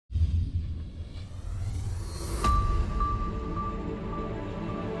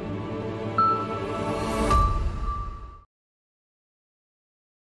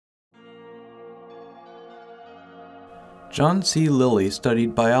John C. Lilly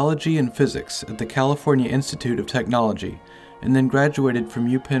studied biology and physics at the California Institute of Technology and then graduated from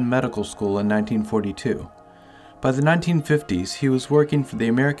UPenn Medical School in 1942. By the 1950s, he was working for the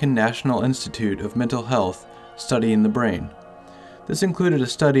American National Institute of Mental Health, studying the brain. This included a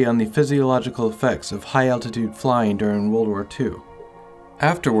study on the physiological effects of high-altitude flying during World War II.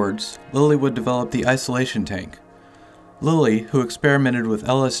 Afterwards, Lilly would develop the isolation tank. Lilly, who experimented with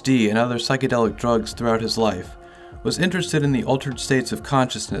LSD and other psychedelic drugs throughout his life, was interested in the altered states of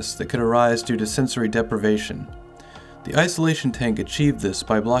consciousness that could arise due to sensory deprivation. The isolation tank achieved this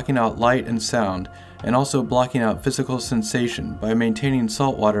by blocking out light and sound, and also blocking out physical sensation by maintaining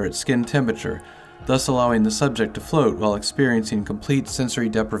salt water at skin temperature, thus allowing the subject to float while experiencing complete sensory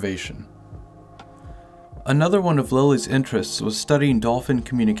deprivation. Another one of Lilly's interests was studying dolphin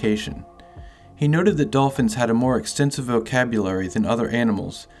communication. He noted that dolphins had a more extensive vocabulary than other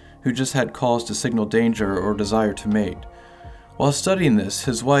animals, who just had calls to signal danger or desire to mate. While studying this,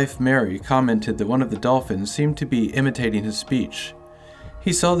 his wife, Mary, commented that one of the dolphins seemed to be imitating his speech.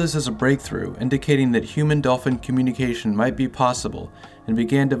 He saw this as a breakthrough, indicating that human-dolphin communication might be possible, and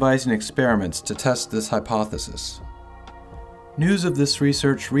began devising experiments to test this hypothesis. News of this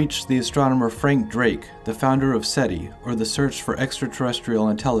research reached the astronomer Frank Drake, the founder of SETI, or the Search for Extraterrestrial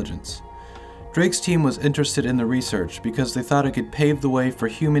Intelligence. Drake's team was interested in the research because they thought it could pave the way for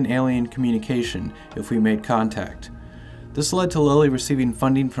human-alien communication if we made contact. This led to Lilly receiving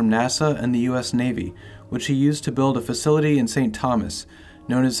funding from NASA and the U.S. Navy, which he used to build a facility in St. Thomas,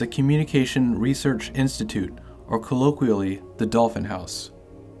 known as the Communication Research Institute, or colloquially, the Dolphin House.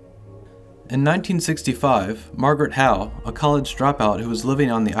 In 1965, Margaret Howe, a college dropout who was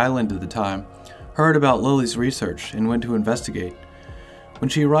living on the island at the time, heard about Lilly's research and went to investigate. When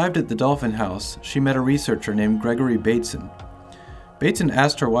she arrived at the Dolphin House, she met a researcher named Gregory Bateson. Bateson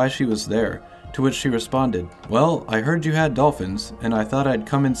asked her why she was there, to which she responded, "Well, I heard you had dolphins, and I thought I'd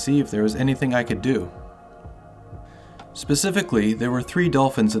come and see if there was anything I could do." Specifically, there were 3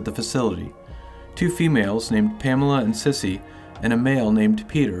 dolphins at the facility, 2 females named Pamela and Sissy, and a male named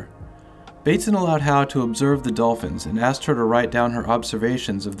Peter. Bateson allowed Howe to observe the dolphins and asked her to write down her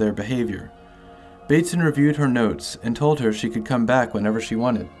observations of their behavior. Bateson reviewed her notes and told her she could come back whenever she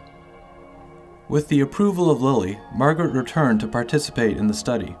wanted. With the approval of Lilly, Margaret returned to participate in the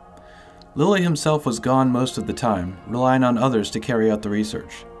study. Lilly himself was gone most of the time, relying on others to carry out the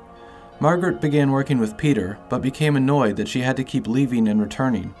research. Margaret began working with Peter, but became annoyed that she had to keep leaving and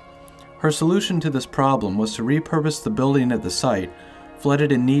returning. Her solution to this problem was to repurpose the building at the site, flood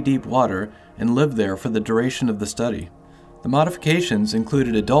it in knee-deep water, and live there for the duration of the study. The modifications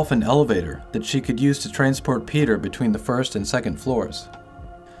included a dolphin elevator that she could use to transport Peter between the first and second floors.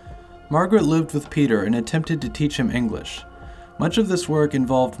 Margaret lived with Peter and attempted to teach him English. Much of this work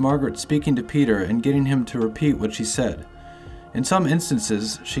involved Margaret speaking to Peter and getting him to repeat what she said. In some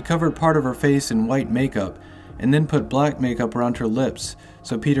instances, she covered part of her face in white makeup and then put black makeup around her lips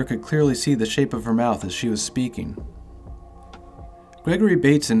so Peter could clearly see the shape of her mouth as she was speaking. Gregory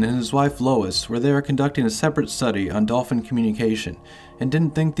Bateson and his wife Lois were there conducting a separate study on dolphin communication and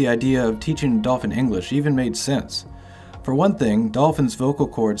didn't think the idea of teaching a dolphin English even made sense. For one thing, dolphins' vocal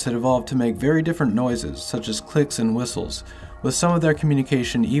cords had evolved to make very different noises, such as clicks and whistles, with some of their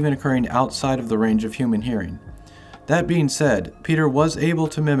communication even occurring outside of the range of human hearing. That being said, Peter was able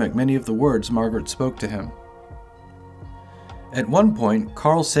to mimic many of the words Margaret spoke to him. At one point,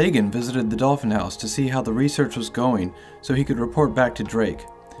 Carl Sagan visited the Dolphin House to see how the research was going so he could report back to Drake.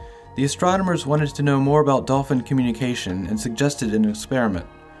 The astronomers wanted to know more about dolphin communication and suggested an experiment.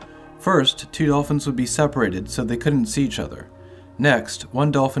 First, 2 dolphins would be separated so they couldn't see each other. Next,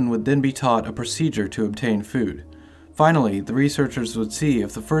 one dolphin would then be taught a procedure to obtain food. Finally, the researchers would see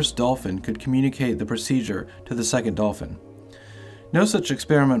if the first dolphin could communicate the procedure to the second dolphin. No such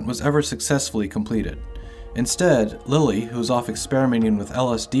experiment was ever successfully completed. Instead, Lilly, who was off experimenting with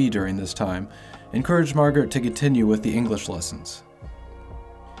LSD during this time, encouraged Margaret to continue with the English lessons.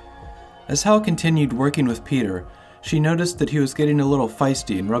 As Howe continued working with Peter, she noticed that he was getting a little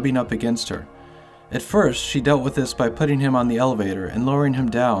feisty and rubbing up against her. At first, she dealt with this by putting him on the elevator and lowering him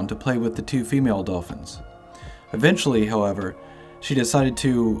down to play with the 2 female dolphins. Eventually, however, she decided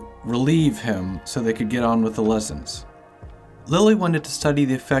to relieve him so they could get on with the lessons. Lilly wanted to study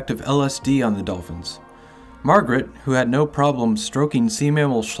the effect of LSD on the dolphins. Margaret, who had no problem stroking sea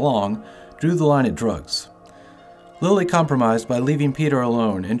mammal schlong, drew the line at drugs. Lilly compromised by leaving Peter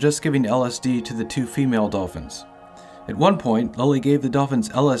alone and just giving LSD to the 2 female dolphins. At one point, Lilly gave the dolphins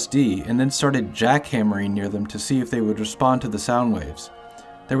LSD and then started jackhammering near them to see if they would respond to the sound waves.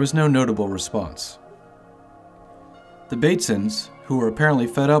 There was no notable response. The Batesons, who were apparently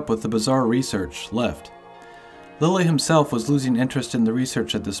fed up with the bizarre research, left. Lilly himself was losing interest in the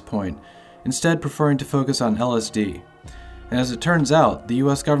research at this point, instead preferring to focus on LSD. And as it turns out, the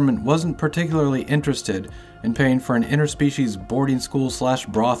US government wasn't particularly interested in paying for an interspecies boarding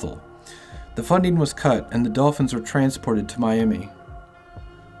school/brothel. The funding was cut and the dolphins were transported to Miami.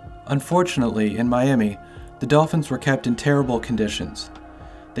 Unfortunately, in Miami, the dolphins were kept in terrible conditions.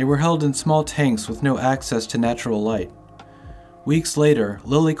 They were held in small tanks with no access to natural light. Weeks later,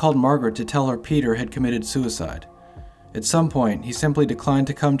 Lilly called Margaret to tell her Peter had committed suicide. At some point, he simply declined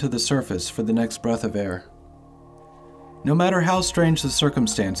to come to the surface for the next breath of air. No matter how strange the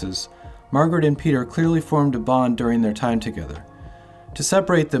circumstances, Margaret and Peter clearly formed a bond during their time together. To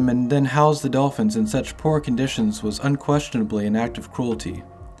separate them and then house the dolphins in such poor conditions was unquestionably an act of cruelty.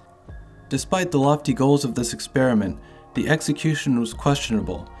 Despite the lofty goals of this experiment, the execution was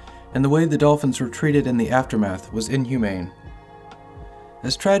questionable, and the way the dolphins were treated in the aftermath was inhumane.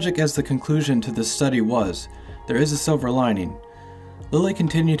 As tragic as the conclusion to this study was, there is a silver lining. Lilly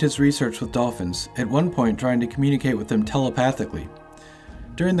continued his research with dolphins, at one point trying to communicate with them telepathically.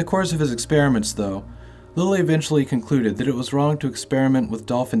 During the course of his experiments, though, Lilly eventually concluded that it was wrong to experiment with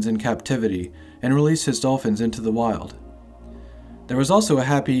dolphins in captivity and release his dolphins into the wild. There was also a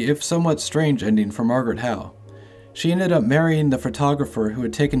happy, if somewhat strange, ending for Margaret Howe. She ended up marrying the photographer who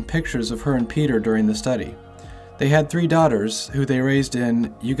had taken pictures of her and Peter during the study. They had 3 daughters, who they raised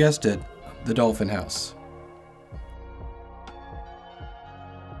in, you guessed it, the Dolphin House.